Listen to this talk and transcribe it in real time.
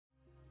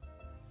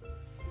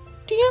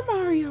Dear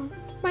Mario,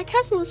 my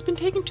castle has been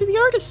taken to the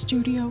artist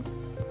studio.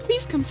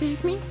 Please come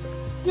save me.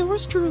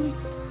 Yours truly,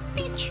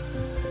 Peach.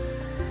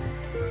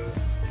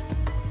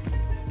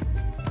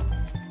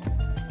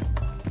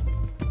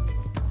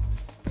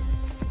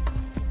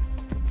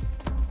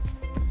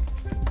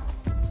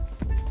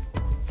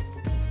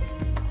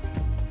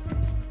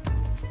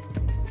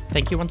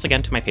 Thank you once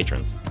again to my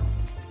patrons.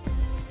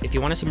 If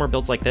you want to see more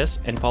builds like this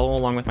and follow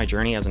along with my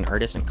journey as an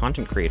artist and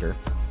content creator,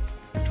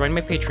 join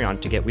my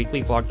Patreon to get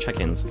weekly vlog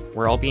check-ins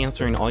where I'll be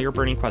answering all your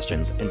burning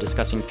questions and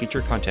discussing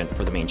future content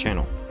for the main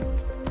channel.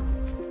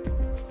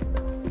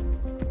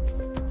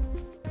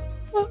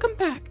 Welcome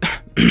back.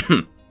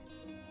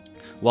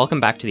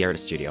 Welcome back to the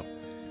Artist Studio.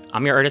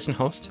 I'm your artist and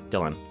host,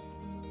 Dylan.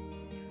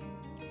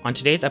 On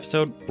today's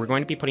episode, we're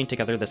going to be putting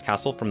together this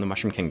castle from the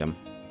Mushroom Kingdom.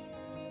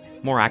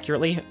 More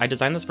accurately, I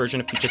designed this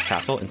version of Peach's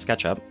castle in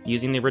SketchUp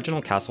using the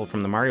original castle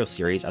from the Mario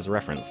series as a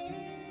reference.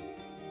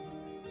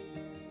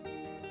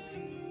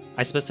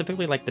 I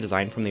specifically like the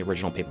design from the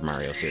original Paper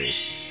Mario series.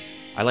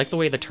 I like the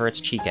way the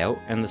turrets cheek out,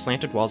 and the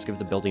slanted walls give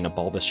the building a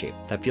bulbous shape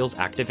that feels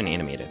active and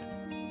animated.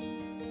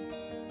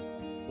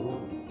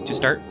 To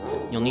start,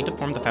 you'll need to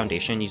form the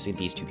foundation using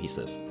these two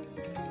pieces.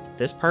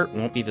 This part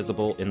won't be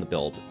visible in the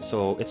build,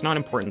 so it's not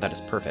important that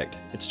it's perfect,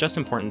 it's just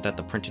important that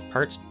the printed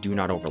parts do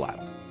not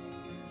overlap.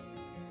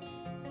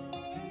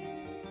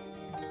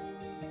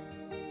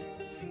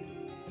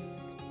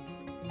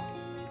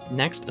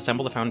 Next,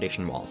 assemble the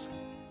foundation walls.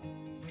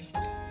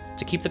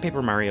 To keep the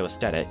Paper Mario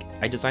aesthetic,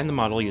 I designed the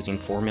model using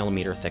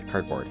 4mm thick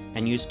cardboard,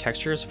 and used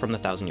textures from the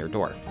Thousand Year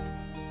Door.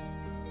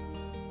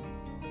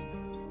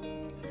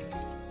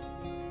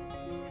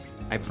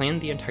 I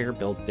planned the entire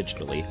build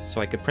digitally, so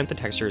I could print the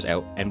textures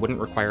out and wouldn't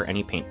require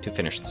any paint to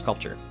finish the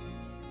sculpture.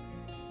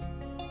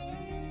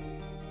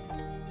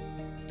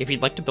 If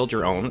you'd like to build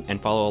your own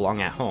and follow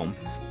along at home,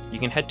 you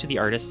can head to the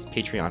artist's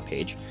Patreon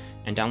page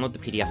and download the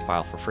PDF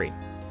file for free.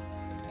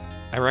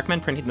 I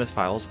recommend printing the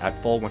files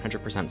at full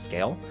 100%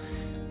 scale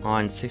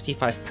on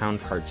 65-pound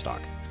cardstock.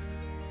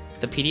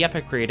 The PDF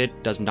I created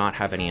does not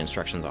have any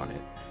instructions on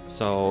it,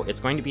 so it's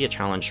going to be a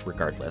challenge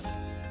regardless,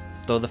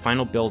 though the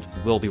final build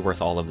will be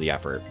worth all of the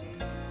effort.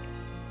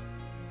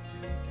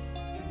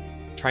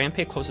 Try and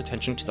pay close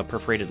attention to the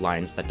perforated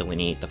lines that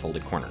delineate the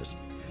folded corners.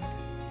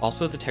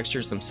 Also, the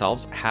textures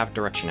themselves have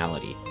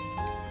directionality.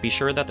 Be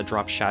sure that the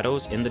drop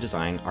shadows in the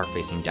design are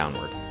facing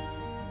downward.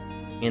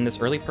 In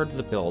this early part of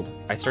the build,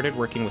 I started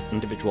working with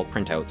individual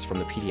printouts from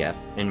the PDF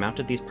and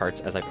mounted these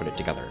parts as I put it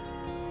together.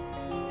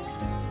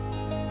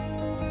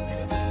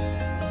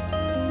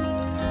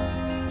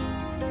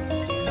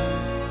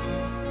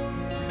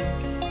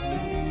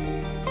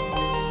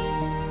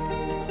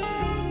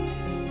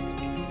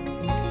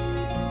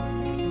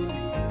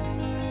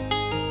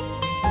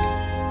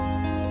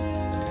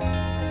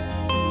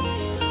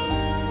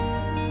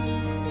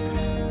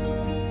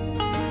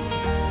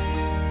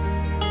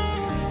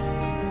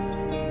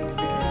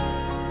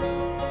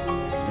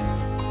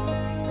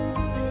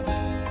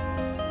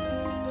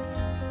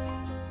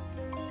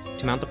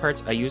 To mount the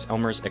parts, I use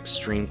Elmer's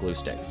Extreme glue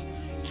sticks.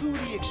 To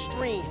the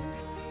extreme.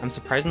 I'm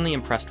surprisingly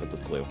impressed with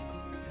this glue.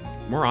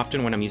 More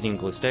often when I'm using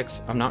glue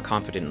sticks, I'm not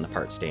confident in the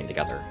parts staying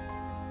together.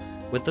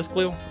 With this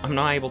glue, I'm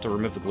not able to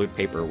remove the glued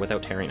paper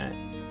without tearing it,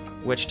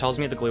 which tells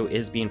me the glue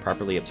is being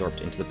properly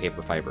absorbed into the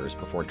paper fibers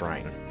before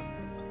drying.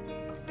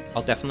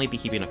 I'll definitely be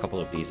keeping a couple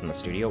of these in the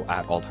studio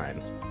at all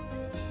times.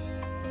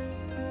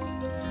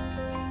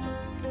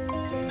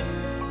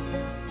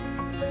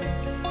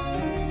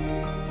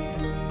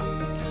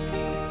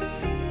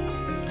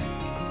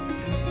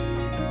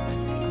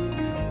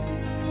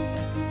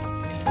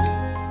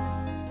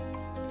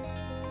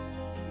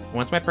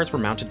 Once my parts were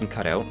mounted and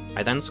cut out,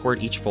 I then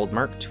scored each fold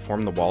mark to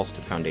form the walls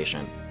to the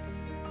foundation.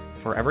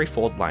 For every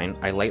fold line,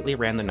 I lightly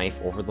ran the knife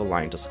over the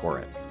line to score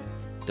it.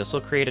 This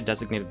will create a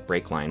designated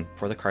break line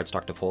for the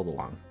cardstock to fold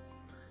along.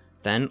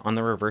 Then, on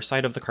the reverse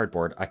side of the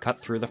cardboard, I cut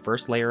through the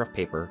first layer of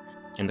paper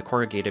and the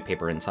corrugated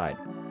paper inside.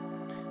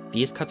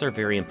 These cuts are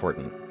very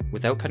important.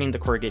 Without cutting the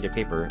corrugated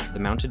paper, the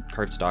mounted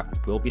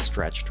cardstock will be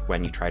stretched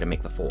when you try to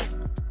make the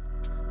fold.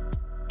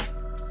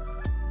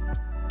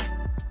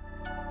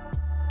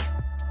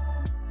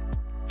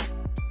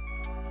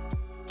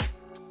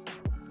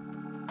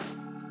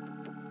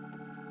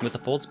 With the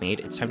folds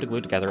made, it's time to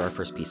glue together our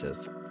first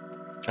pieces.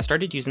 I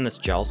started using this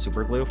gel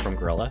super glue from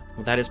Gorilla.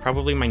 That is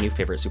probably my new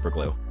favorite super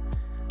glue.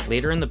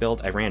 Later in the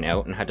build, I ran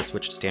out and had to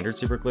switch to standard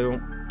super glue,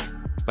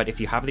 but if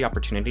you have the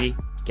opportunity,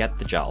 get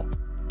the gel.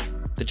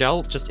 The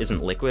gel just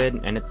isn't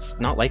liquid, and it's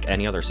not like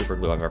any other super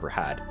glue I've ever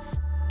had.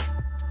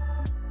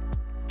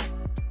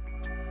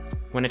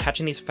 When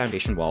attaching these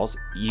foundation walls,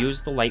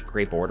 use the light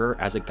gray border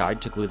as a guide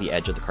to glue the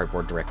edge of the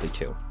cardboard directly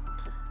to.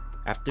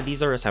 After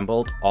these are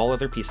assembled, all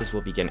other pieces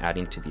will begin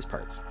adding to these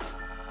parts,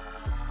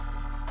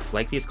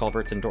 like these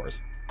culverts and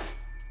doors.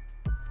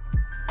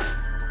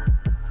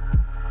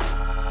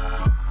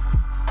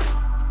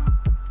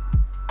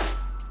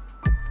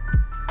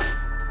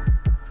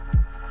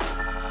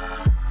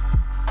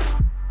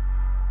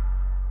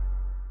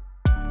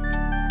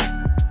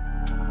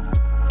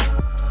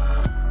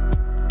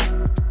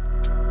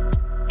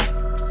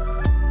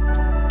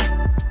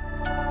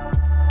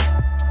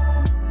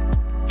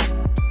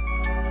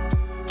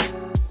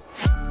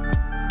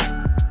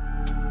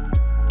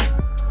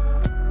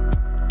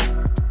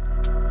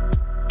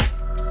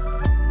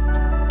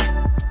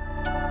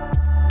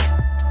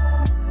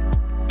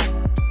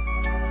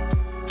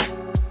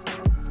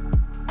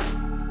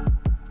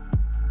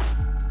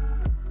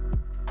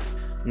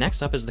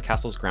 Next up is the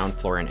castle's ground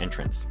floor and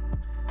entrance.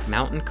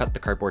 Mount and cut the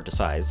cardboard to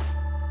size,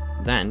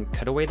 then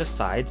cut away the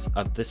sides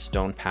of this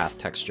stone path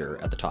texture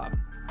at the top.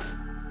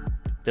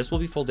 This will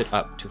be folded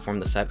up to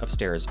form the set of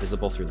stairs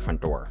visible through the front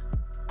door.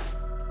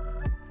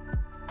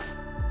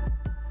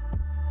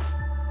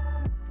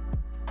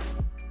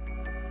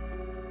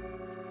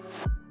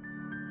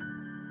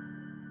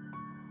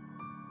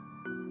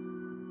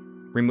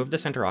 Remove the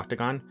center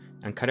octagon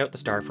and cut out the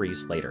star for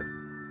use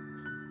later.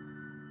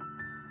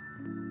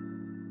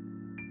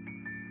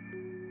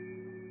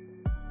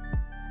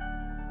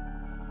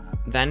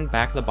 Then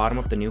back the bottom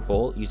of the new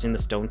hole using the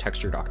stone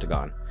textured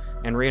octagon,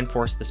 and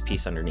reinforce this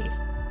piece underneath.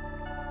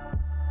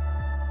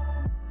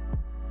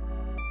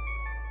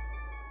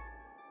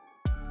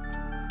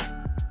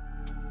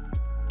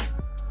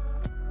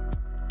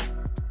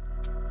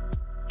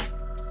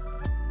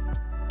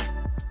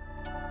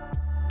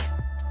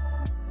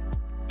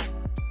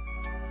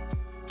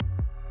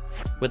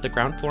 With the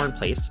ground floor in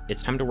place,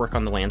 it's time to work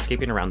on the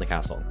landscaping around the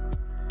castle.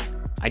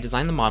 I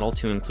designed the model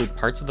to include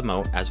parts of the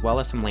moat as well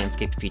as some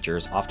landscape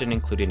features often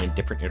included in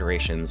different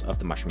iterations of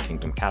the Mushroom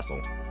Kingdom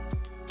castle.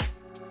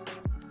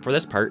 For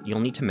this part, you'll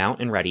need to mount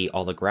and ready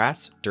all the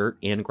grass, dirt,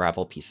 and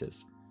gravel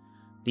pieces.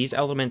 These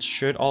elements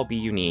should all be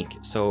unique,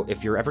 so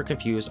if you're ever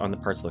confused on the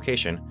part's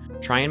location,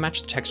 try and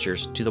match the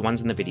textures to the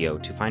ones in the video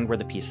to find where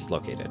the piece is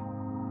located.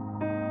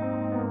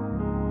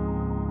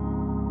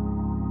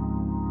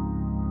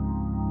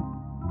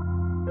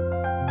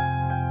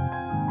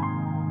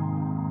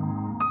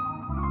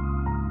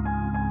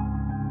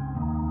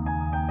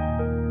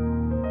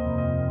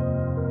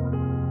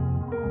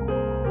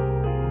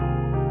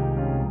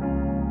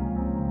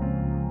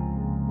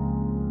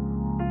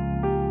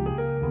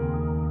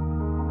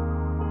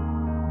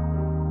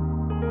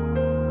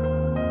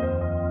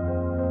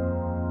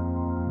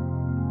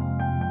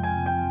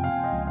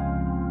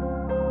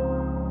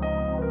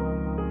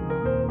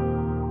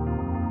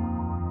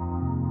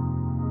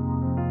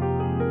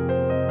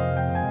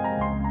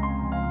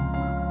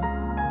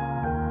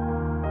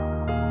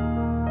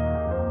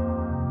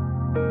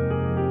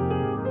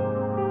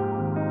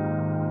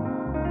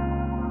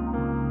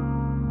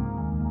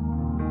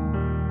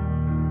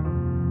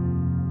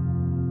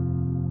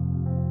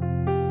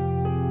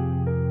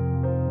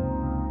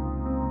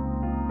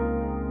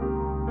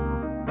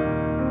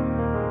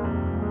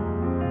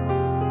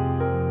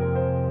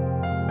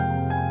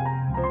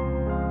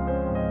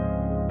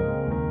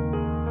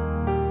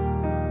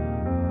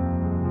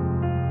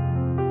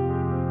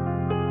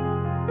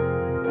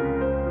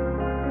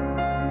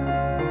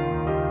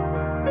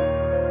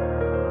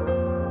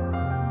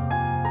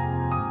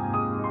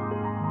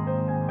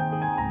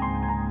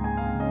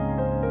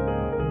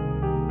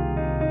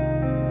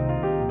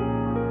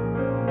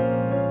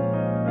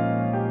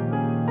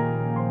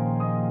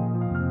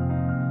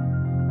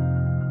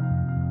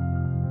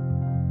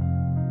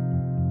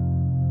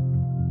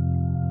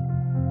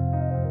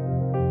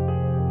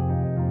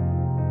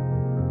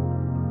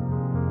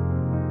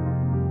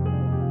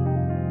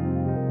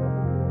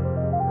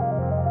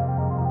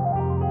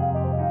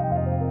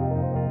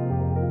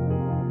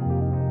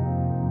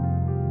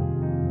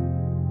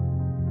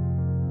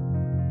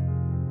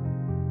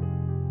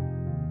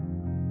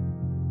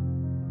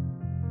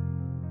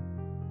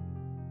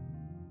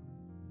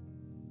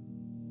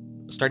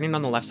 Starting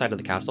on the left side of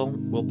the castle,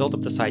 we'll build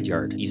up the side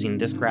yard using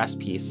this grass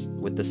piece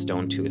with this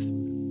stone tooth.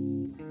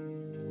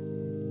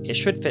 It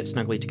should fit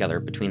snugly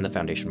together between the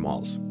foundation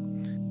walls.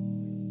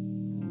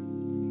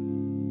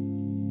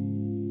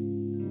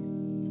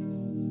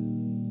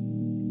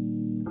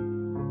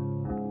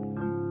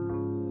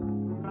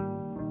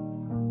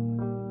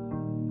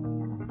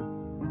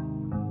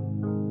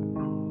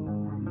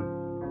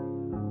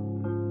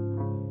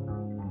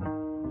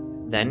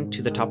 Then,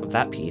 to the top of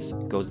that piece,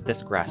 goes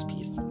this grass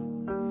piece.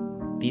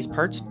 These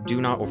parts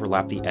do not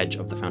overlap the edge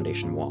of the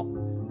foundation wall.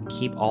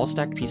 Keep all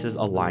stacked pieces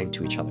aligned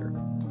to each other.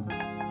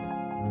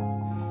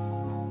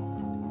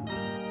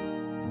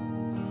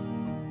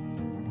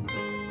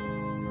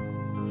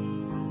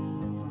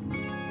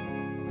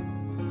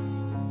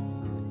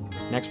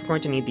 Next, we're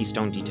going to need these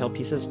stone detail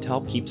pieces to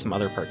help keep some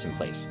other parts in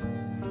place.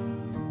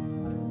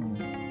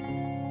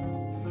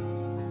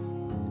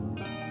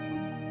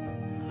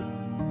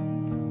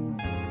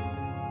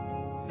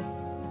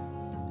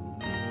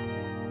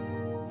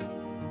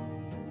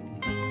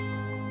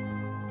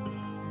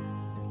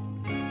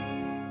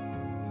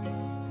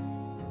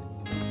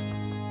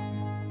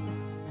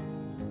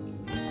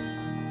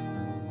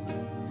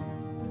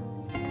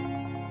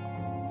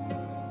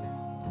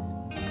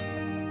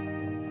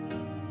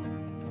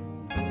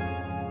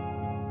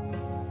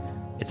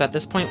 It's at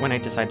this point when I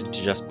decided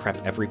to just prep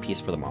every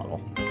piece for the model,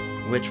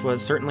 which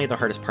was certainly the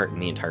hardest part in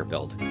the entire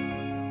build.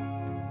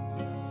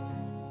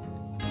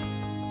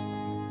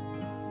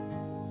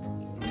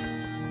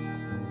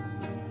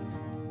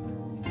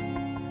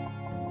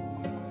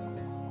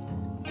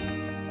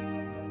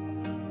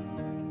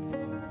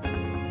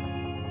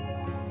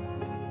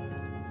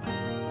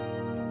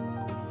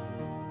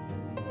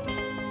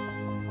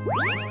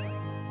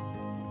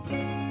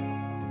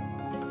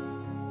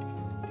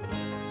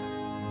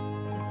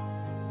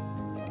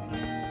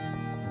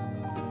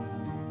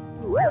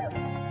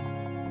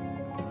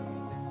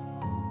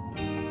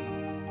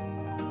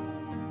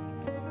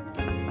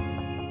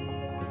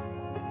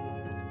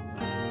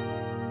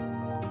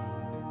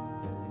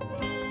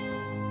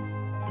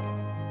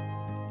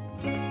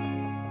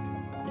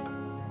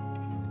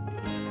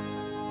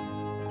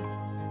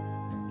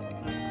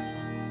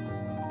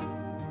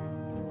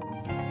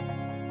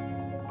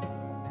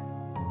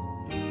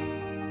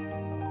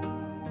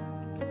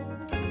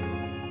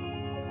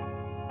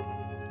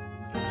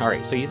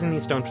 Alright, so using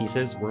these stone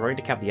pieces, we're going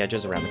to cap the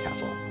edges around the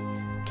castle.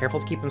 Careful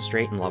to keep them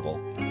straight and level.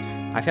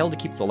 I failed to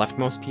keep the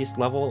leftmost piece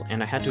level,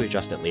 and I had to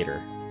adjust it later.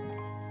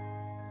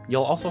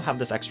 You'll also have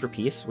this extra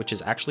piece, which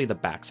is actually the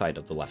backside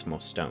of the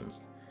leftmost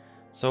stones.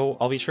 So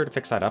I'll be sure to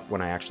fix that up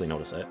when I actually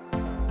notice it.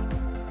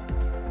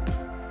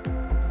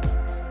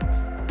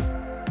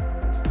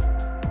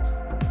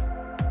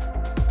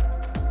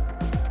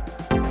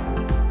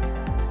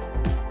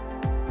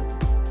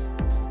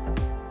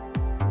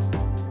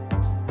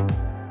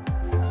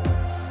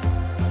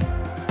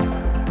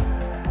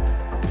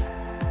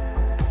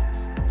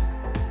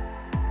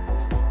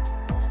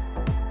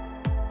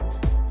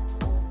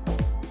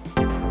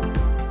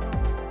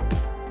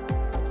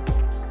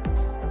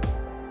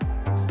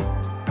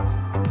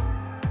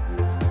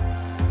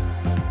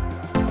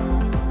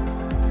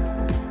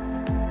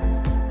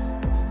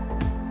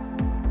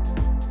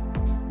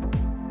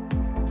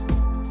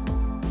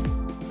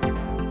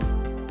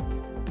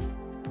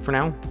 For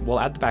now, we'll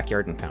add the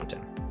backyard and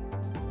fountain.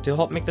 To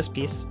help make this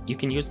piece, you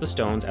can use the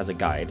stones as a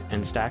guide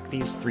and stack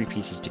these three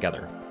pieces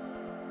together.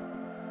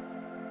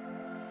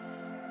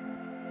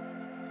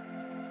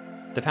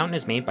 The fountain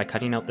is made by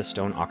cutting out the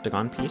stone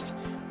octagon piece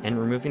and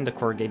removing the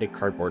corrugated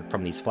cardboard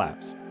from these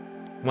flaps.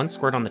 Once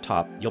scored on the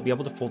top, you'll be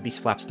able to fold these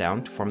flaps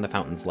down to form the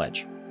fountain's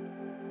ledge.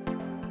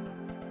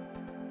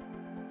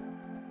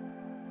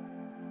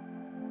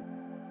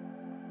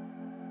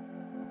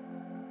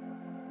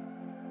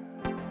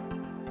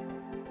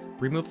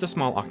 Remove the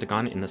small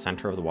octagon in the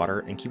center of the water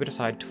and keep it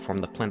aside to form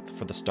the plinth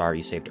for the star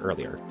you saved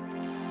earlier.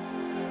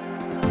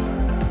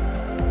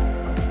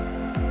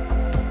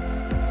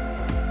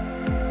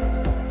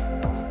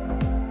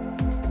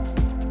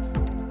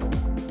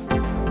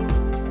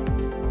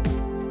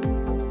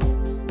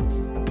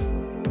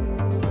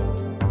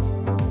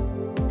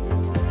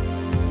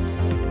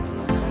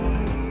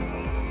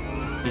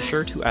 Be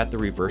sure to add the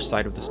reverse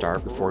side of the star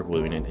before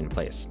gluing it in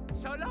place.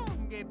 So long,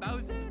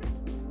 Bowser.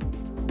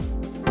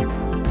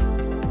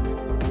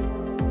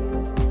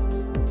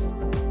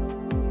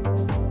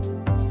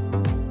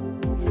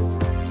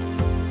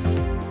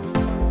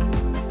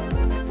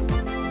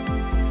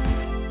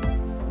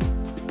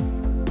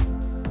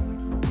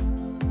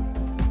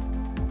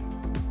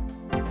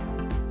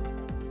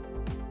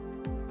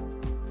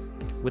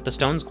 With the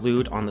stones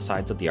glued on the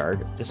sides of the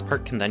yard, this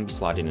part can then be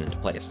slotted into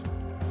place.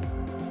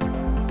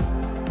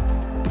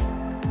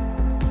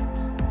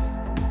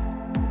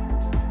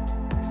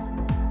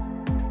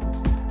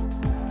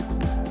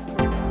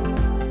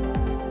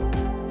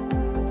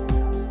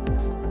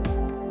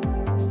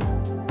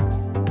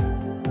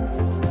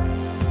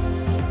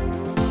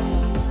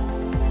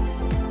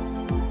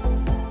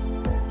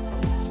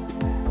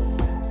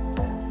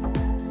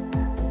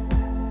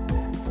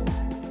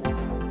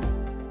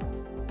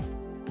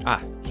 Ah,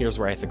 here's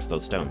where I fixed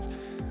those stones.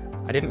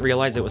 I didn't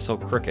realize it was so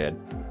crooked.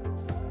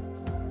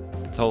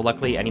 Though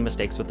luckily any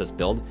mistakes with this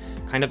build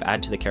kind of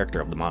add to the character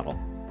of the model.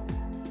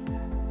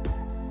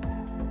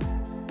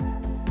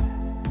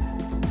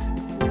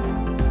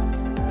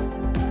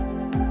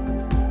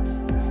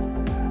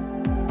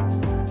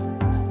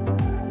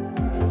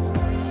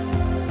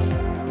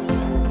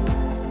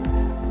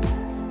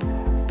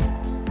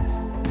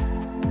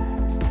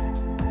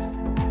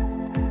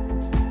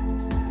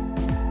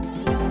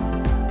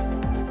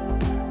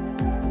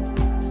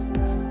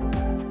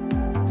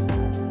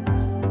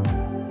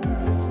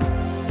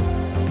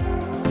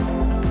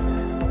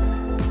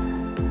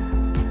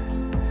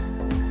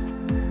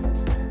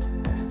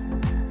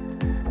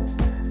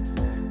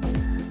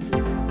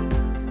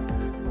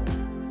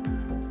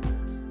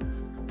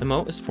 The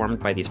moat is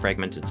formed by these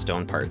fragmented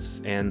stone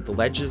parts, and the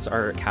ledges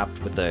are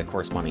capped with the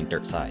corresponding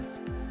dirt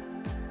sides.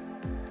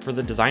 For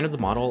the design of the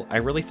model, I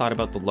really thought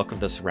about the look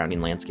of the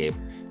surrounding landscape,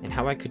 and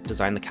how I could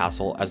design the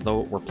castle as though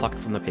it were plucked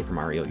from the Paper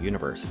Mario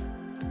universe.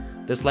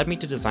 This led me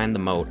to design the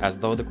moat as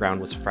though the ground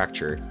was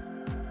fractured,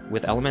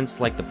 with elements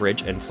like the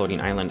bridge and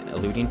floating island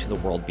alluding to the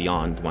world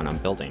beyond the one I'm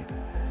building.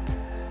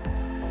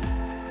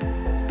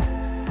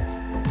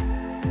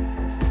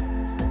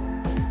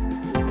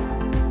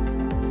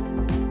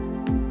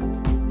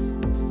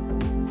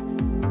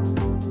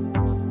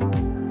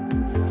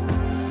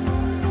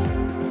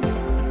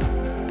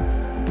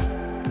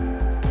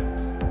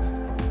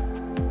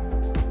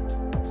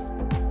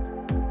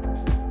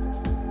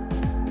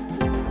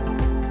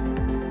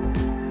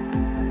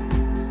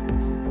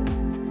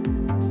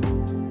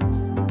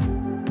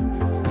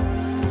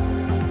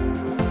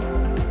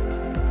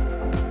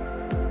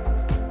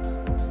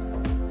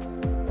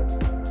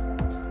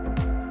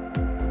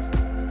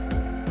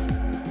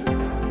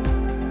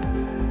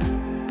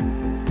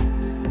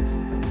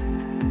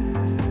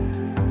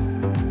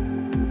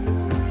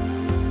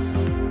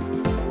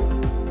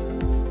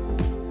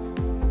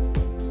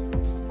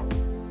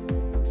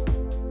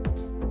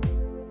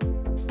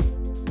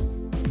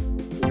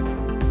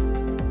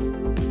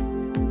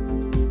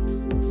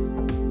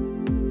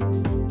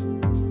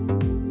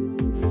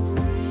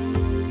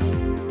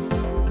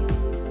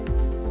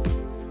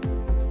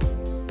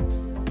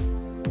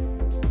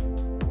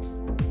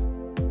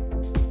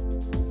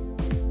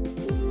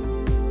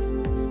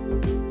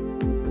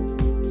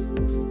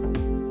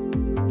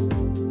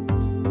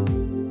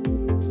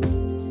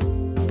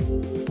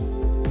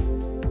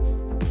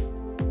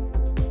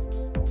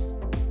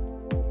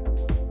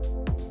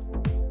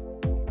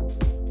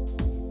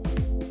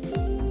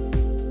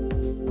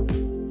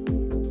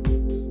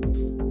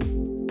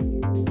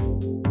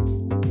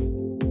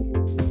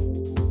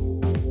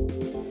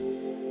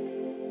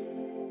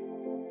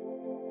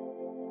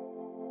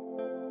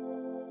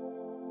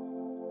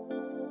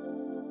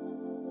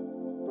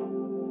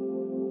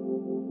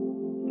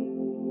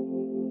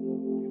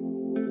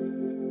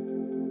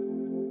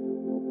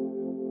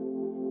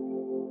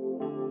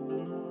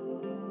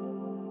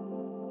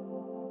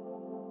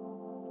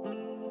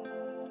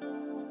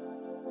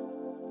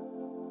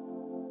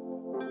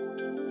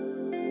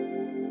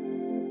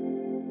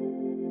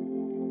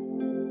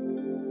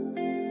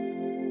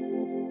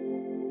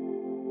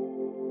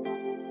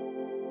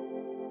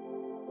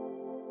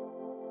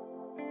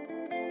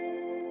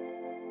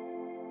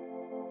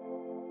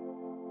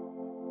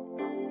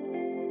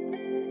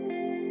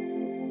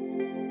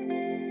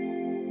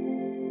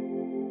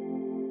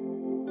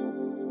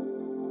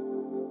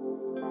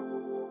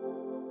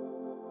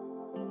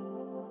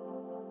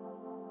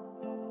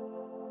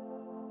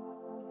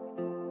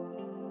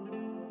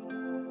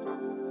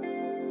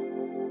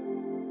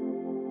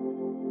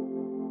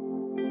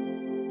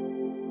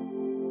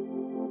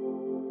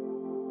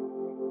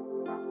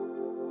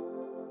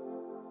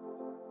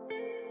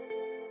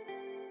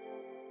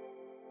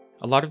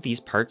 A lot of these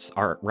parts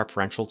are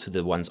referential to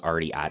the ones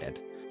already added.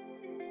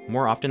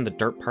 More often, the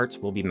dirt parts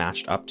will be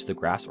matched up to the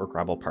grass or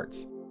gravel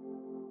parts.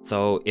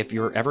 Though, if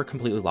you're ever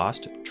completely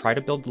lost, try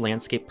to build the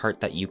landscape part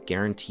that you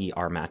guarantee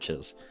are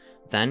matches.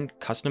 Then,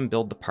 custom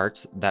build the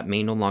parts that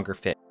may no longer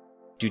fit,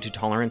 due to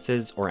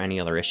tolerances or any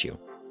other issue.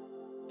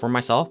 For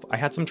myself, I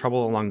had some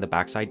trouble along the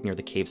backside near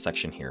the cave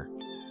section here.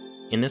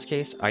 In this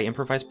case, I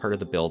improvised part of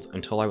the build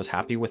until I was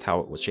happy with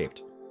how it was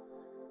shaped.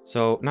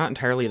 So, not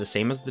entirely the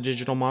same as the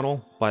digital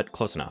model, but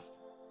close enough.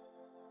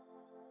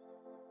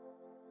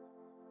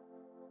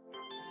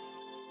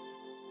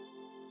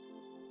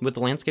 With the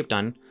landscape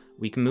done,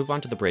 we can move on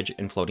to the bridge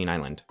and floating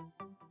island.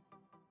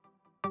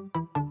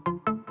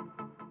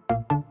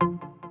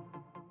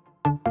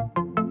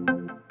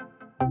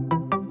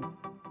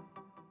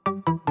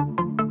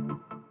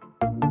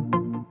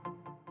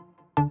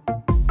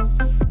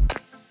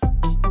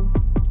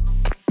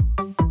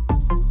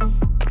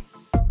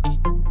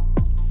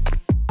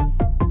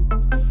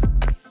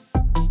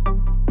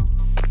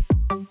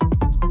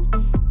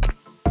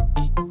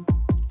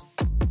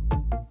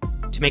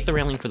 To make the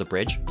railing for the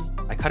bridge,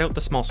 I cut out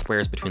the small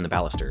squares between the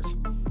balusters.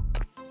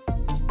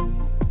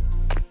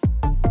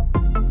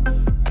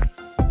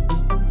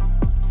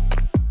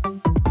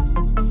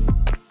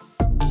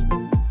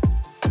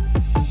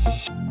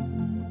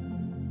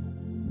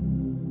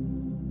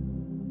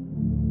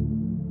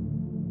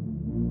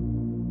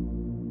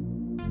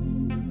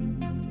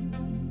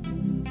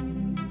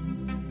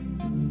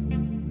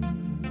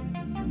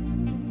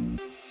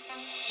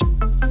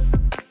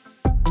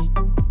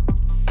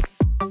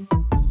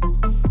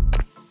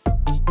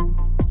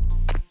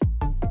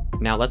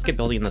 Now let's get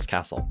building this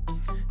castle.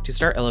 To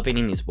start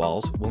elevating these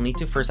walls, we'll need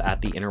to first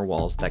add the inner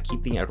walls that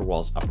keep the outer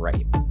walls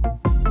upright.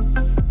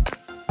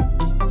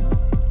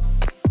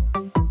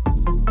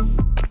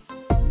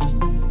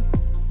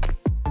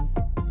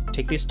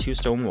 Take these two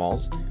stone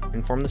walls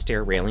and form the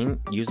stair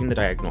railing using the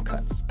diagonal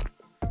cuts.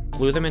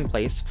 Glue them in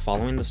place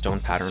following the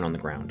stone pattern on the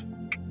ground.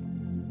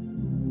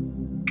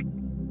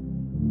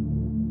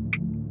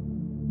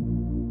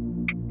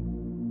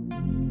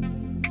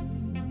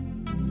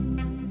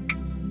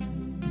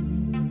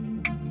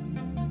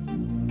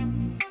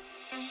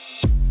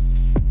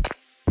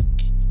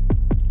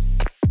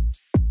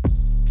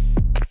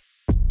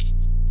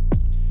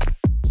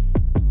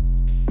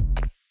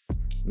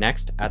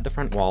 Next, add the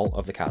front wall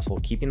of the castle,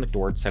 keeping the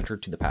door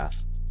centered to the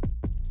path.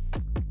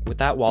 With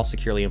that wall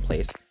securely in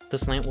place, the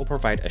slant will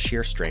provide a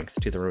shear strength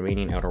to the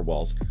remaining outer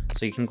walls,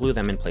 so you can glue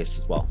them in place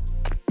as well.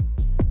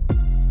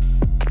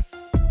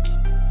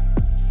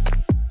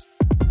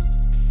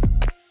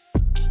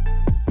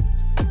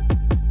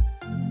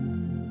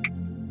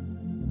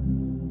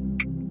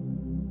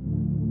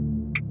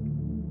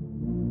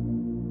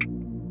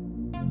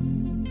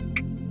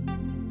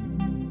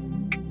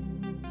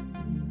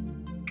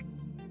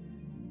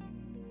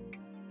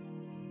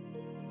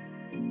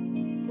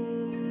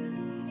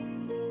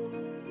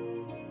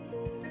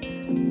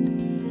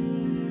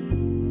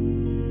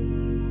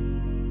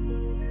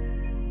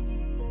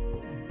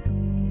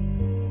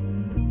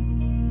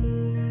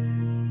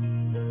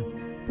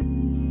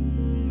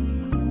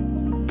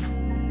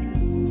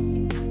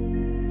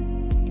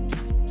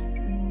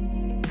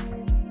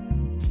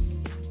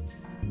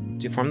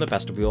 To form the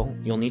vestibule,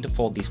 you'll need to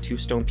fold these two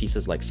stone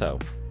pieces like so.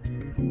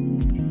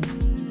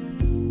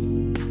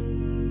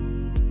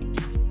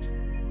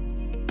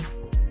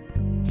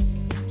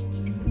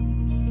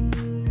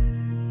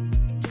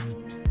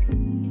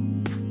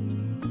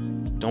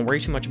 Don't worry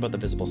too much about the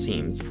visible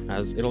seams,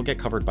 as it'll get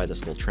covered by the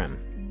skull trim.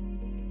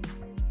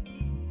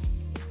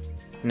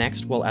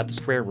 Next, we'll add the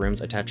square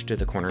rooms attached to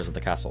the corners of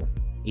the castle.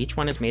 Each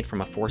one is made from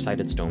a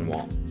four-sided stone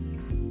wall.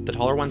 The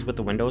taller ones with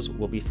the windows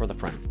will be for the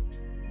front.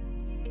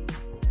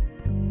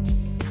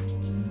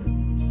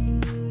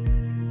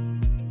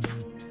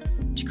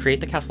 To create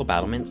the castle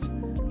battlements,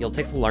 you'll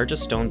take the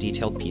largest stone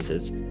detailed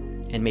pieces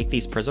and make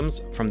these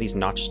prisms from these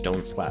notched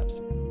stone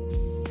slabs.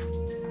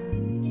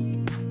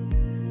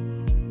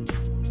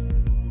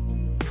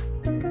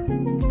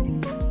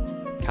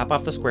 Cap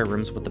off the square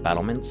rooms with the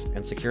battlements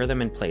and secure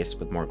them in place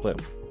with more glue.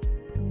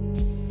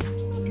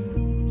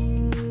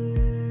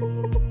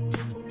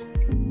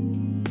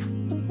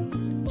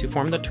 To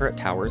form the turret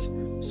towers,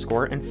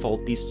 score and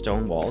fold these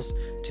stone walls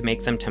to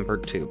make them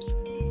tempered tubes.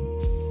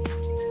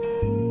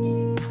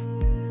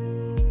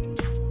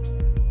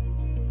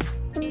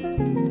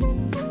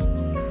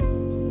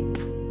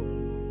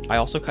 I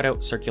also cut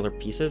out circular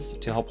pieces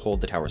to help hold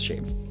the tower's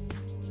shape.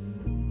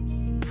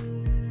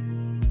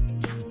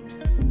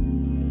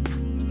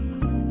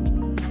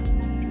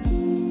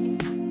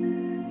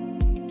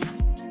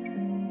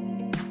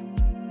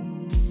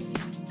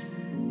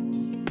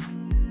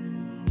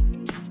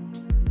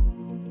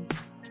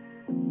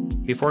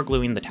 Before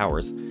gluing the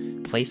towers,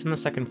 place in the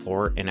second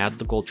floor and add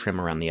the gold trim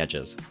around the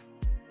edges.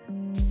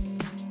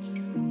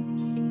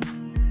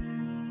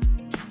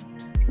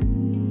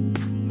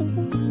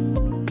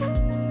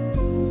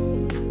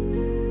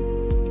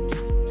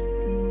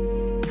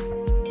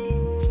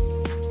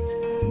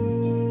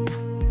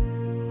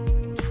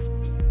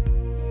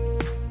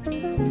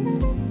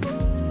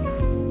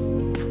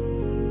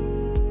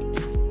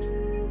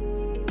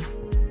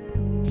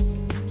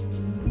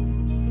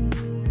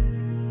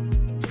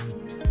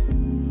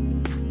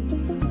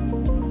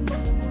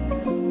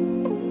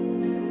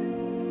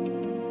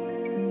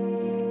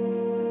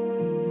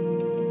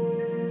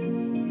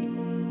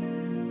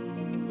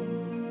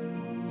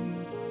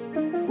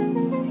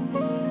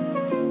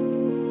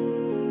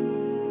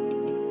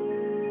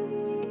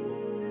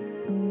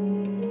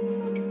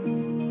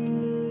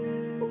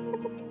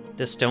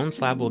 This stone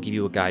slab will give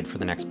you a guide for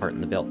the next part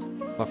in the build,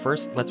 but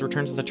first let's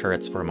return to the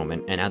turrets for a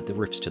moment and add the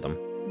roofs to them.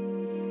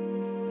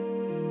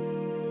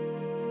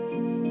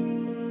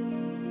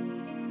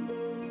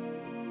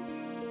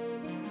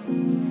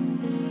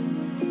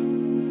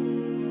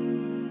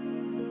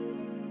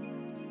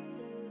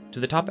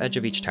 To the top edge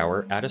of each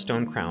tower, add a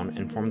stone crown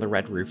and form the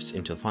red roofs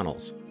into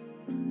funnels,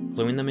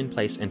 gluing them in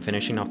place and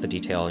finishing off the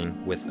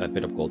detailing with a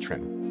bit of gold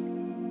trim.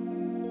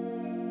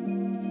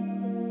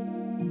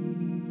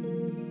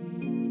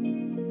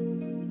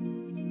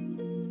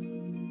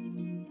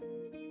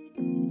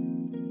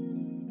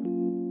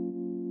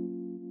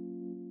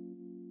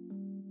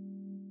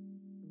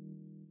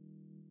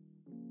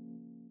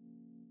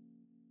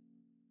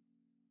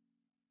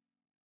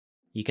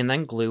 You can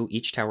then glue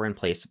each tower in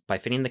place by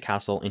fitting the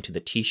castle into the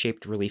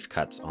T-shaped relief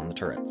cuts on the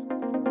turrets.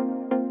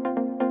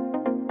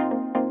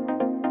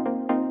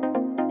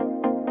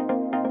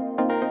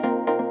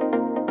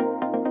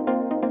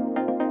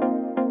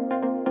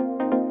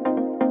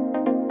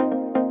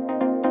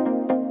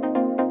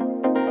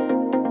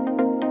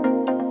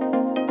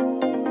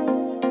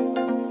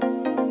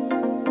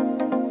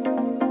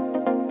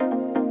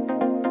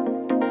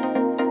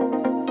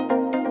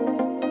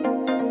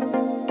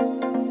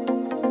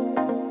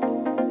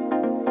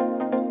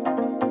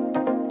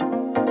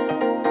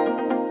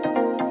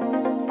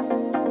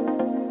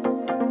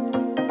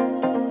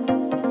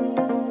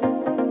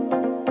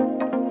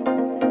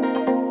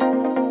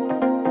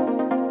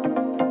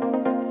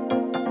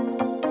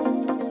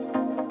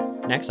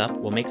 Next up,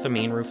 we'll make the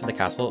main roof of the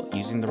castle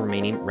using the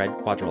remaining red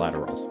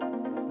quadrilaterals.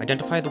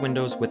 Identify the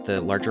windows with the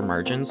larger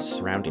margins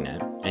surrounding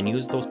it, and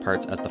use those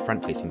parts as the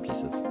front-facing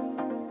pieces.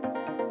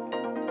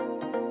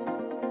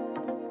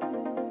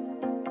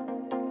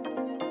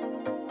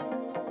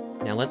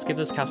 Now let's give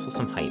this castle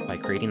some height by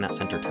creating that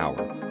center tower.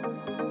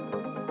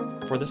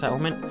 For this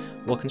element,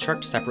 we'll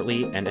construct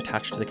separately and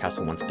attach to the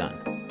castle once done.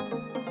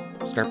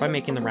 Start by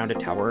making the rounded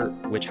tower,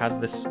 which has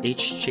this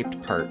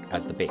H-shaped part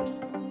as the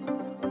base.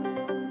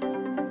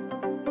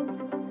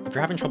 If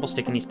you're having trouble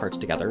sticking these parts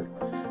together,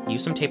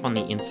 use some tape on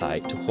the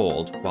inside to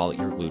hold while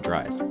your glue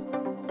dries.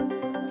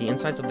 The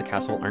insides of the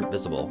castle aren't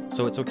visible,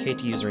 so it's okay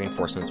to use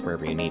reinforcements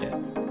wherever you need it.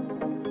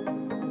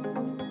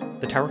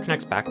 The tower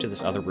connects back to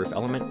this other roof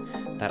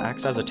element that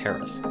acts as a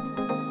terrace.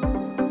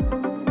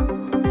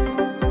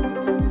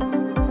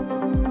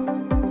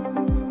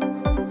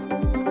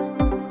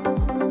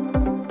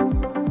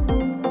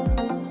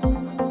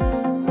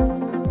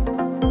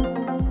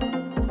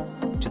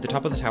 To the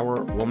top of the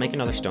tower, we'll make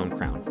another stone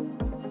crown.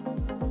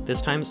 This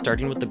time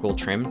starting with the gold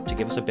trim to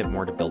give us a bit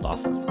more to build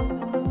off of.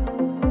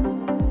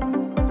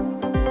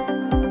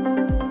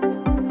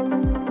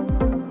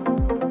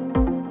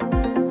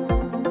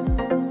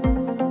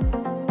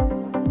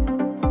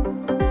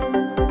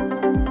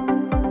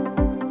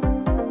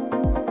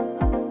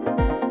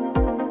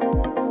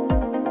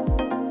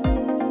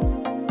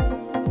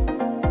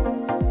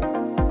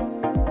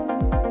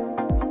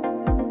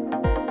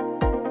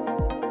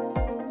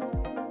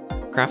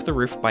 Craft the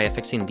roof by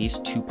affixing these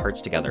two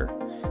parts together,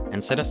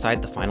 and set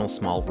aside the final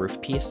small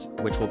roof piece,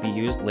 which will be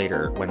used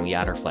later when we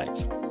add our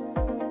flags.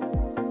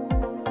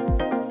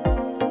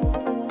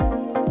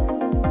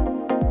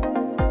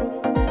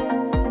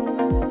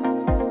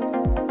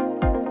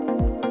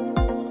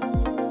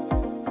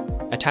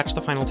 Attach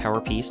the final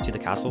tower piece to the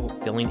castle,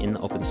 filling in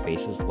the open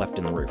spaces left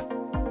in the roof.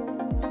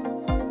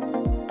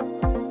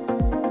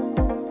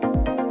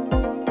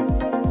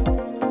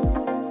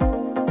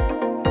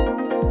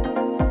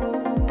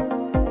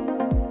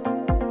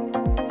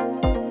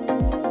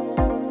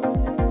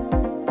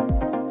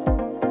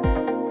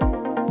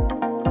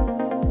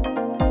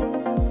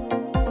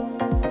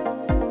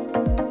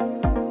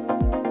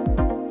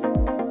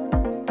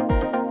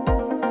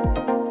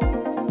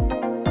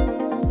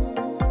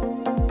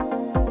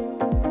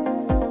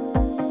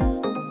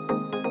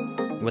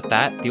 With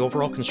that, the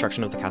overall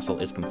construction of the castle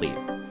is complete.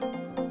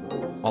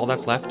 All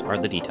that's left are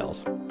the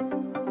details.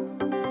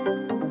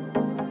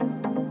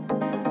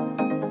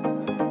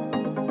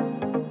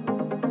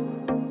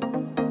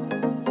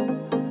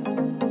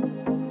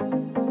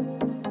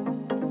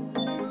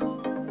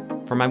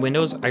 For my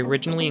windows, I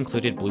originally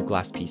included blue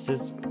glass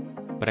pieces,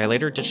 but I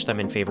later ditched them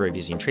in favor of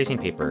using tracing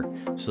paper,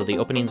 so the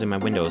openings in my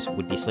windows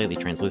would be slightly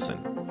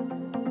translucent.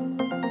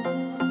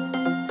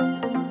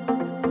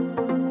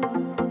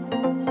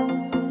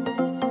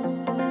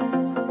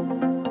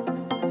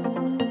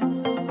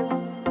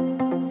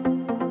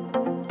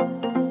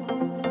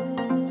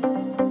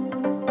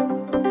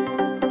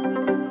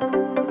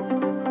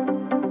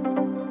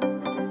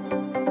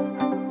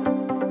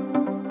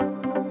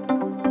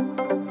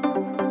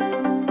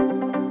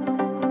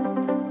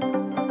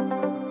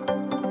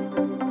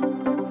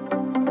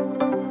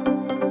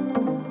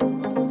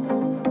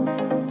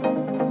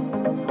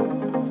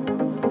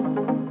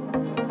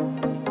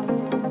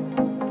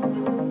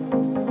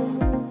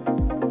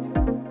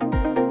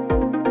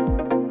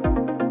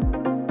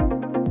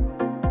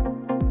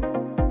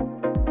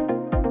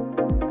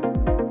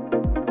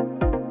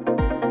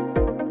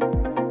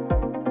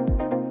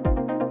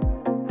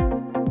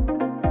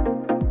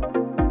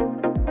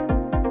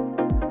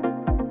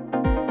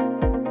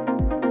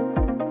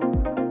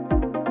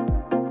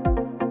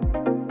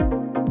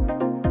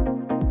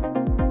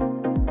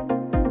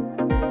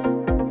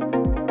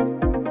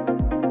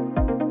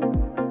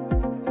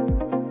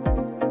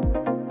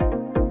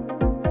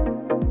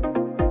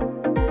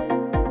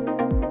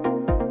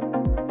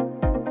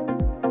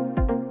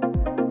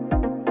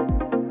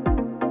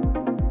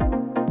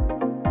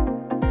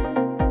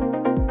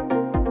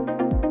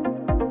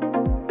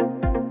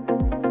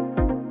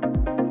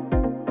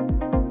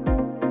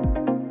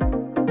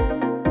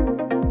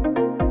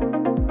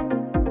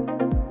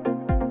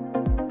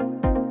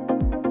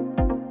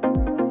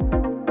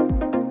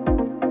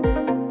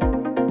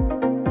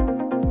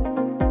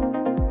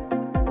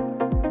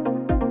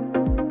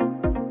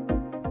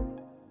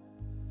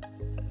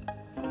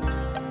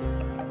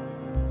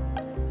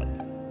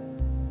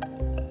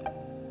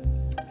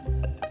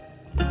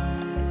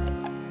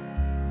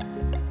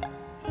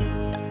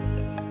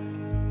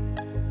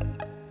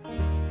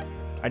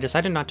 I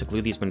decided not to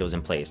glue these windows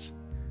in place.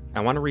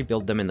 I want to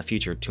rebuild them in the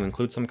future to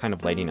include some kind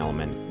of lighting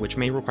element, which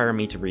may require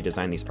me to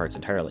redesign these parts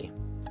entirely.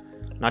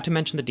 Not to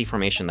mention the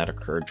deformation that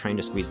occurred trying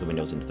to squeeze the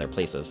windows into their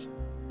places.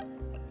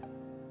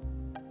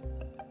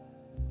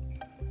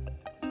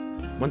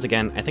 Once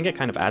again, I think it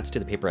kind of adds to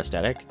the paper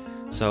aesthetic,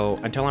 so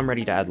until I'm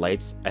ready to add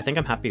lights, I think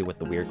I'm happy with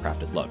the weird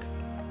crafted look.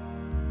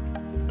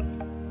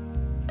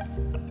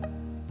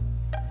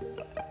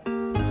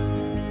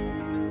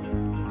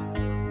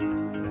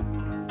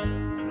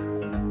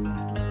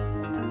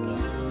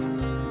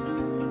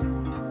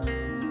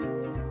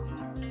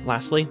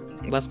 Lastly,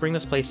 let's bring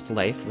this place to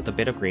life with a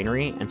bit of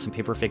greenery and some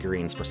paper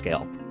figurines for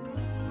scale.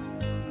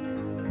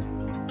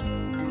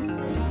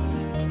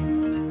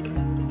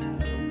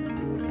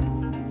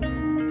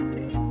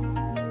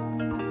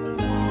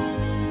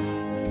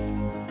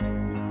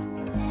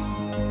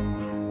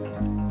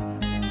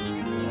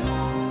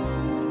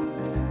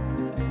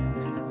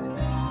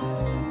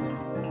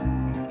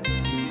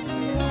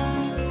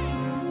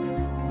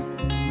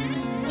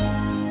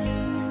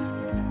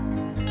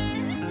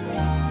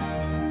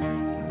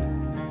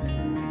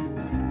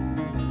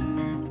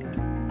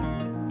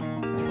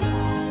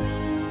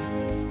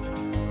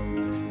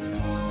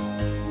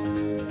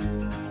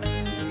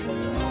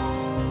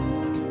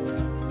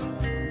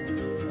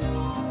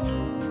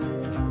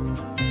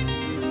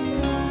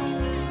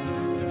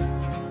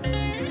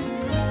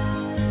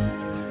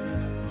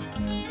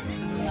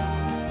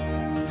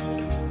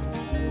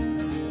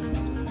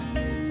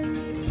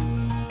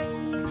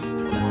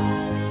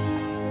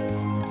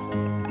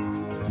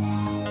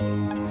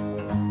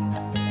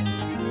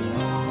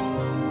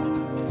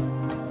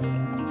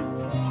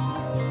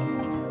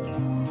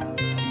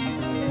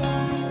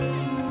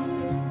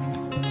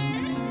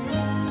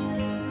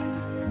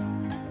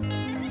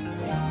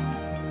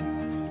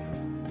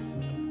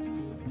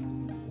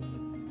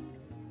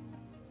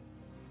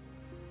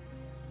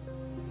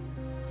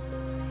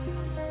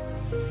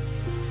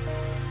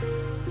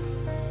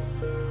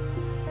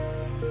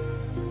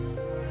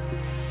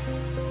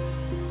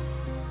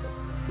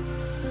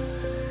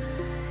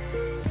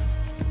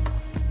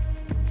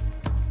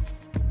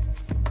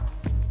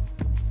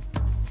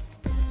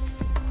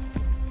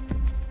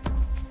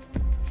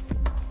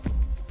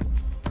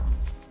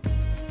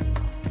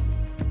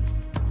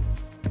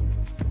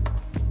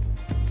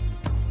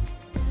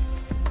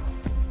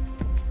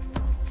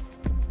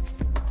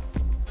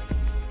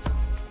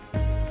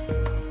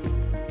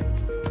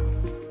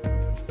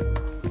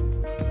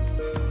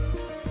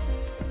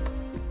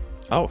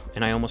 Oh,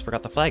 and I almost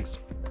forgot the flags.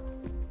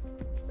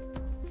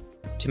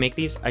 To make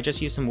these, I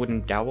just used some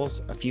wooden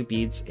dowels, a few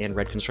beads, and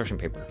red construction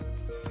paper.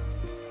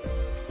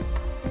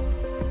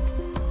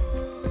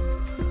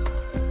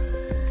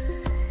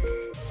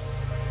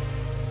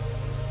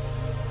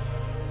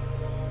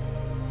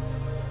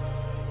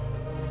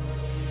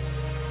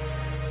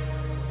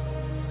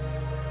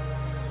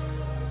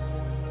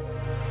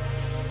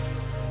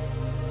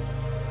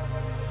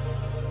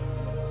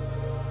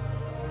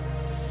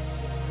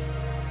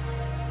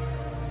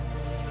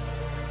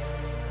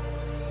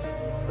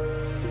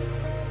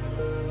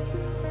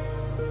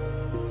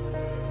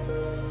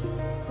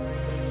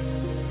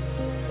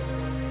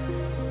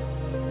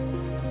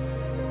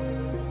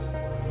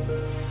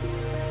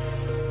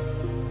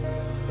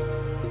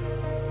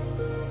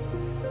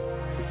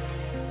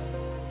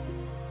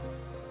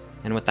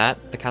 And with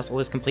that, the castle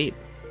is complete.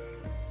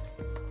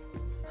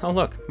 Oh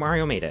look,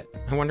 Mario made it.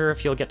 I wonder if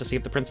he'll get to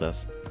save the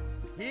princess.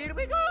 Here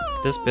we go!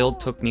 This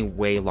build took me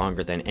way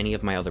longer than any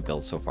of my other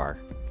builds so far.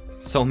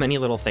 So many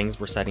little things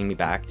were setting me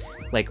back,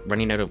 like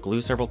running out of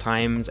glue several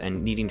times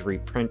and needing to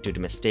reprint due to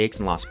mistakes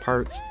and lost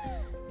parts.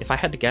 If I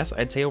had to guess,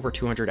 I'd say over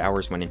 200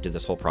 hours went into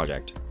this whole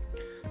project.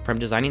 From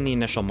designing the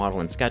initial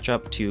model in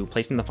SketchUp to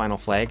placing the final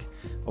flag,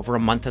 over a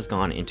month has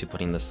gone into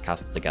putting this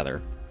castle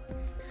together.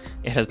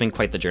 It has been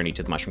quite the journey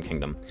to the Mushroom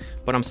Kingdom,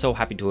 but I'm so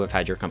happy to have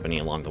had your company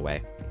along the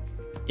way.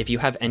 If you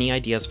have any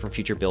ideas for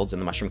future builds in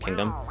the Mushroom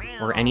Kingdom,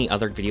 or any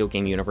other video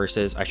game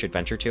universes I should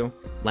venture to,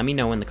 let me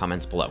know in the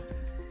comments below.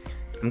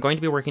 I'm going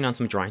to be working on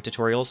some drawing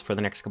tutorials for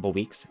the next couple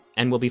weeks,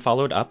 and will be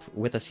followed up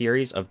with a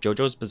series of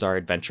JoJo's Bizarre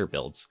Adventure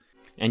builds,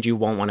 and you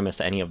won't want to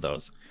miss any of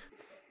those.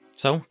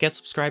 So get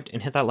subscribed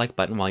and hit that like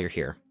button while you're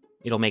here.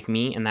 It'll make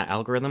me and that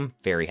algorithm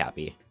very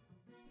happy.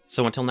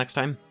 So until next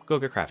time, go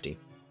get crafty.